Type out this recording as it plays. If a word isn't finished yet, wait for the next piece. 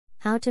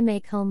How to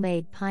make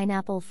homemade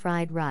pineapple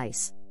fried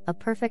rice, a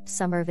perfect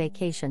summer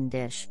vacation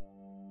dish.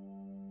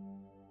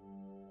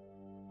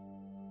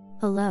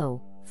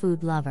 Hello,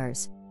 food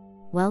lovers.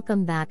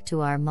 Welcome back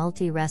to our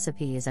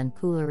multi-recipes and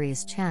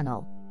couleries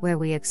channel, where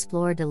we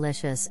explore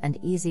delicious and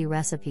easy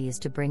recipes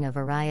to bring a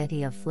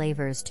variety of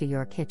flavors to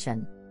your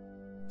kitchen.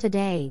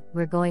 Today,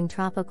 we're going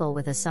tropical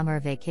with a summer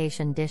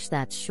vacation dish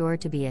that's sure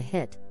to be a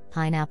hit,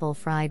 pineapple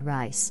fried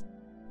rice.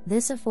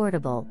 This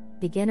affordable,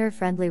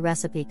 beginner-friendly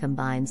recipe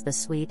combines the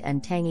sweet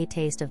and tangy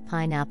taste of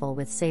pineapple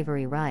with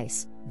savory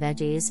rice,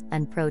 veggies,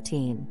 and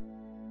protein.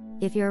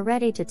 If you're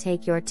ready to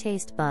take your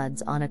taste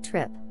buds on a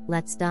trip,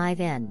 let's dive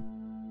in.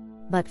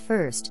 But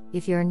first,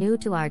 if you're new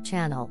to our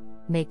channel,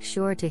 make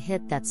sure to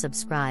hit that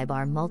subscribe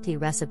our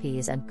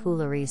multi-recipes and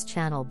couleries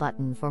channel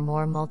button for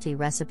more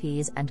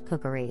multi-recipes and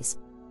cookeries.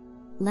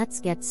 Let's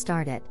get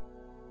started.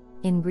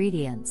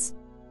 Ingredients.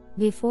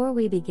 Before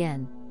we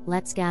begin,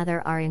 let's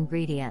gather our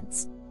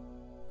ingredients.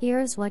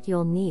 Here's what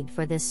you'll need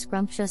for this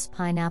scrumptious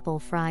pineapple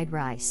fried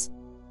rice.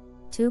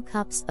 2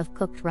 cups of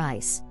cooked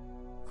rice.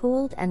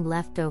 Cooled and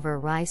leftover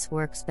rice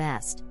works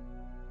best.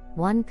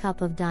 1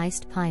 cup of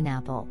diced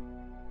pineapple.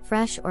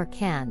 Fresh or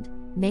canned,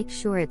 make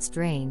sure it's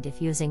drained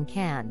if using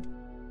canned.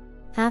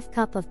 Half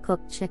cup of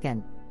cooked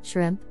chicken,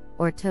 shrimp,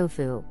 or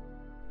tofu.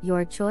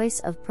 Your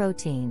choice of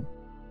protein.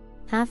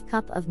 Half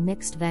cup of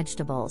mixed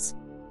vegetables.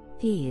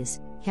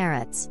 Peas,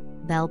 carrots,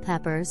 bell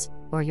peppers,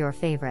 or your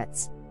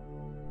favorites.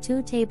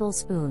 2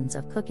 tablespoons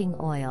of cooking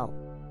oil.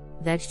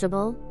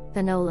 Vegetable,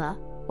 canola,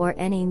 or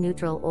any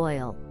neutral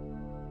oil.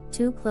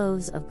 2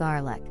 cloves of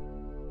garlic.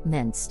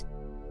 Minced.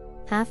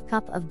 Half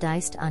cup of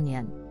diced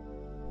onion.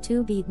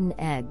 2 beaten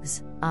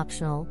eggs,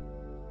 optional.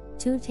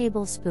 2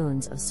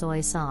 tablespoons of soy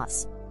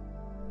sauce.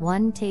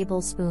 1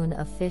 tablespoon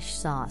of fish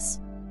sauce.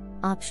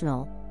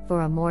 Optional,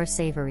 for a more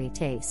savory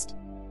taste.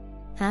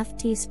 Half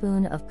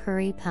teaspoon of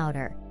curry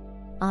powder.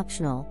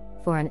 Optional,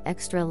 for an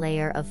extra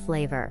layer of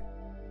flavor.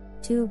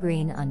 2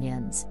 green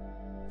onions.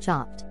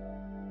 Chopped.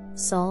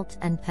 Salt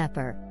and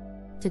pepper.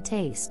 To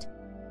taste.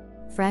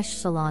 Fresh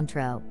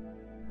cilantro.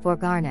 For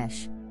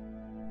garnish.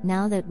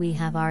 Now that we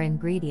have our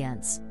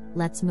ingredients,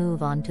 let's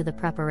move on to the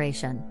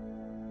preparation.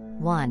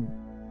 1.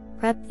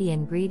 Prep the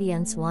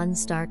ingredients. 1.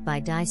 Start by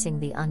dicing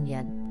the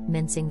onion,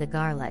 mincing the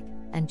garlic,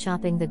 and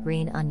chopping the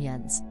green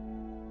onions.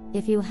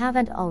 If you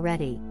haven't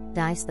already,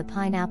 dice the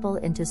pineapple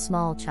into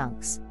small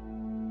chunks.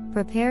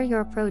 Prepare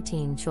your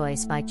protein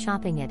choice by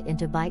chopping it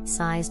into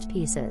bite-sized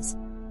pieces.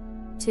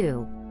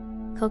 2.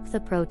 Cook the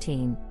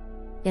protein.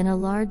 In a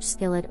large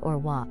skillet or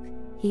wok,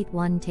 heat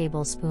 1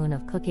 tablespoon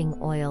of cooking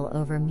oil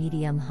over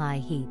medium-high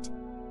heat.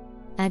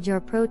 Add your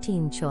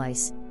protein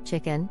choice,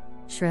 chicken,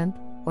 shrimp,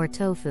 or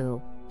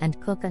tofu, and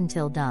cook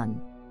until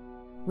done.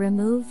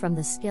 Remove from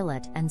the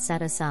skillet and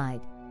set aside.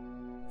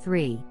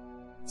 3.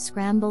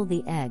 Scramble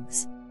the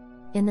eggs.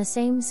 In the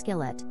same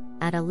skillet,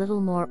 add a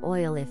little more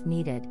oil if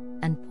needed,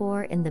 and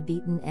pour in the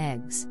beaten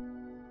eggs.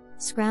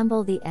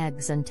 Scramble the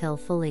eggs until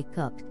fully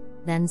cooked,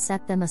 then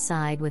set them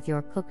aside with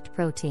your cooked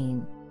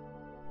protein.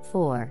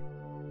 4.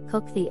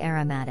 Cook the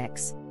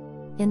aromatics.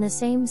 In the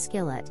same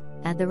skillet,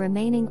 add the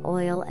remaining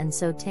oil and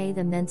sauté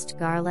the minced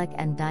garlic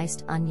and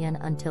diced onion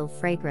until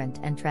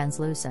fragrant and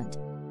translucent.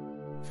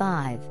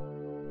 5.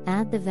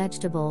 Add the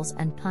vegetables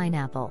and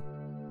pineapple.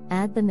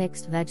 Add the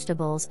mixed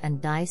vegetables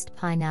and diced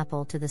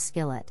pineapple to the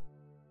skillet.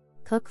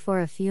 Cook for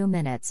a few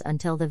minutes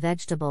until the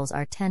vegetables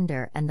are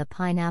tender and the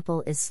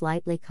pineapple is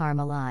slightly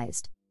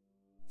caramelized.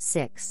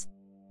 6.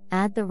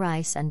 Add the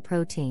rice and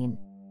protein.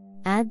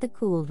 Add the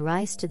cooled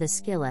rice to the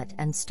skillet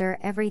and stir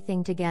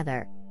everything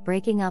together,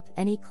 breaking up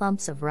any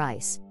clumps of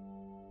rice.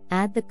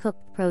 Add the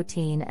cooked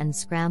protein and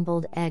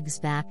scrambled eggs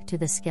back to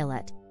the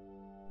skillet.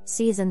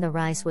 Season the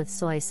rice with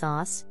soy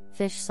sauce,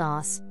 fish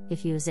sauce,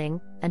 if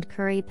using, and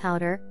curry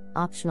powder,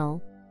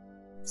 optional.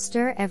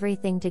 Stir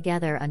everything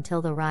together until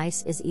the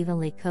rice is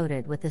evenly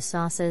coated with the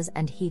sauces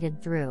and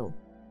heated through.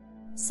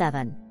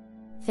 7.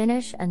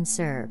 Finish and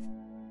serve.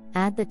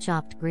 Add the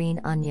chopped green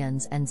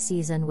onions and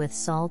season with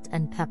salt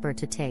and pepper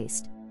to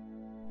taste.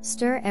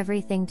 Stir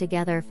everything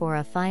together for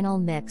a final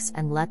mix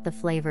and let the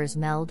flavors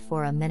meld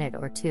for a minute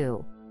or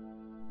 2.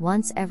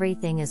 Once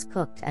everything is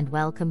cooked and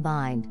well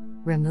combined,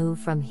 remove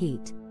from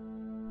heat.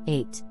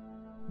 8.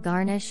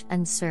 Garnish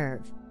and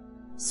serve.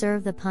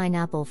 Serve the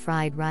pineapple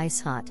fried rice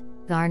hot,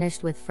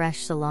 garnished with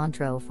fresh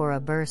cilantro for a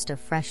burst of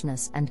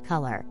freshness and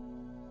color.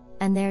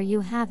 And there you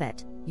have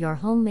it, your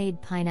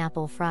homemade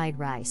pineapple fried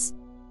rice.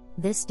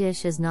 This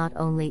dish is not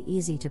only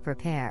easy to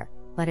prepare,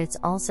 but it's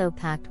also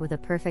packed with a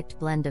perfect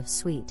blend of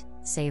sweet,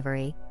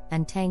 savory,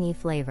 and tangy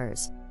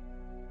flavors.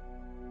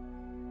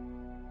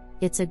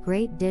 It's a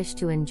great dish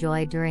to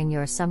enjoy during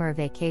your summer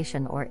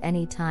vacation or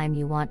any time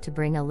you want to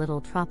bring a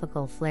little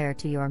tropical flair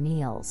to your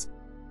meals.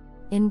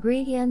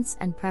 Ingredients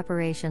and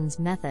preparations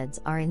methods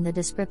are in the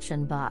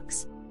description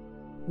box.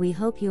 We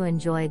hope you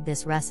enjoyed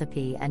this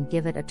recipe and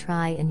give it a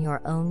try in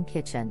your own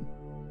kitchen.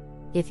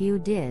 If you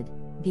did,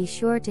 be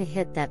sure to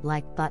hit that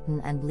like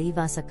button and leave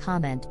us a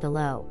comment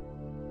below.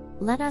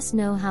 Let us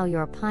know how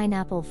your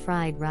pineapple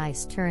fried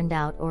rice turned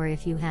out or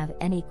if you have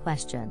any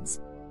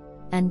questions.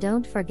 And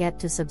don't forget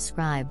to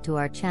subscribe to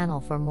our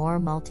channel for more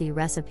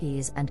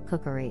multi-recipes and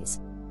cookeries.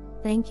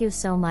 Thank you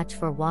so much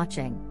for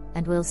watching,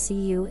 and we'll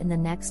see you in the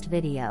next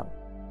video.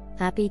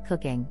 Happy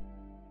cooking!